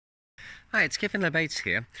Hi, it's Kevin Bates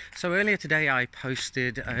here. So earlier today I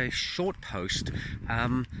posted a short post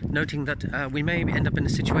noting that we may end up in a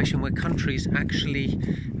situation where countries actually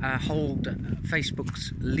hold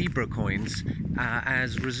Facebook's Libra coins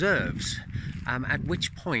as reserves, at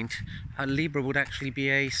which point Libra would actually be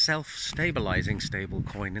a self-stabilizing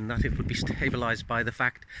stablecoin, in that it would be stabilized by the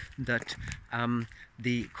fact that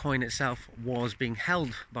the coin itself was being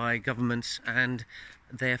held by governments, and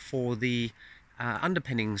therefore the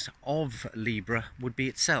underpinnings of Libra would be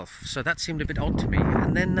itself. So that seemed a bit odd to me.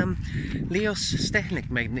 And then Leos Stehlik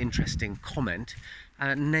made an interesting comment,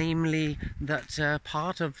 namely that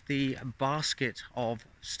part of the basket of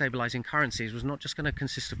stabilizing currencies was not just going to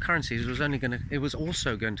consist of currencies, it was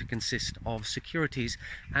also going to consist of securities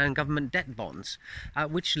and government debt bonds,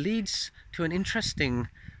 which leads to an interesting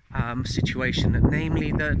situation,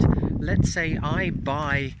 namely that, let's say I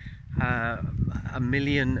buy $1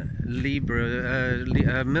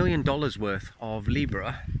 million worth of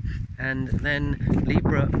Libra, and then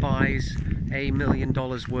Libra buys $1 million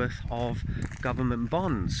worth of government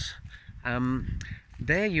bonds.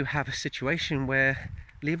 There you have a situation where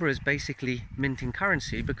Libra is basically minting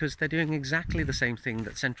currency, because they're doing exactly the same thing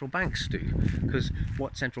that central banks do. Because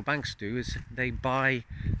what central banks do is they buy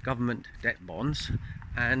government debt bonds,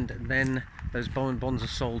 and then those bonds are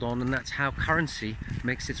sold on, and that's how currency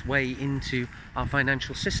makes its way into our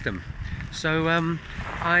financial system. So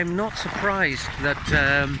I'm not surprised that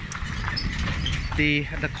the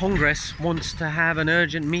Congress wants to have an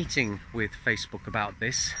urgent meeting with Facebook about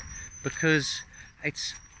this, because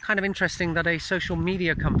it's kind of interesting that a social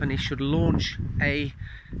media company should launch a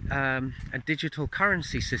digital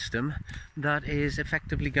currency system that is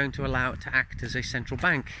effectively going to allow it to act as a central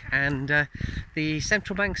bank. And the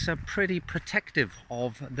central banks are pretty protective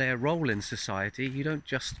of their role in society. You don't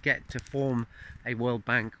just get to form a World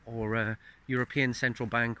Bank or a European Central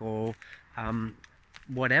Bank or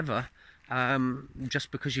whatever just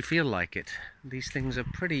because you feel like it. These things are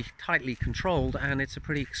pretty tightly controlled, and it's a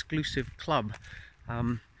pretty exclusive club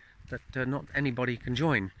that not anybody can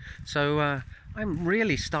join. So I'm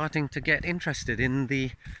really starting to get interested in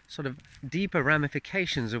the sort of deeper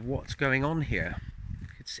ramifications of what's going on here.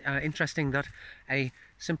 It's interesting that a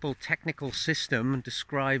simple technical system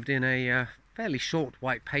described in a fairly short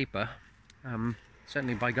white paper,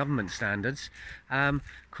 certainly by government standards,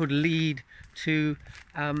 could lead to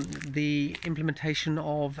the implementation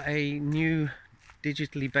of a new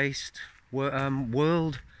digitally based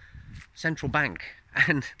world central bank.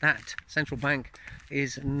 And that central bank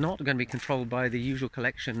is not going to be controlled by the usual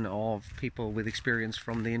collection of people with experience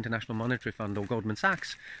from the International Monetary Fund or Goldman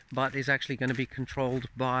Sachs, but is actually going to be controlled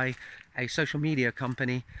by a social media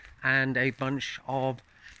company and a bunch of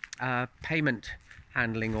payment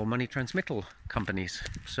handling or money transmittal companies.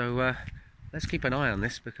 So let's keep an eye on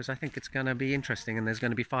this, because I think it's going to be interesting and there's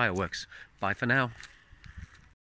going to be fireworks. Bye for now.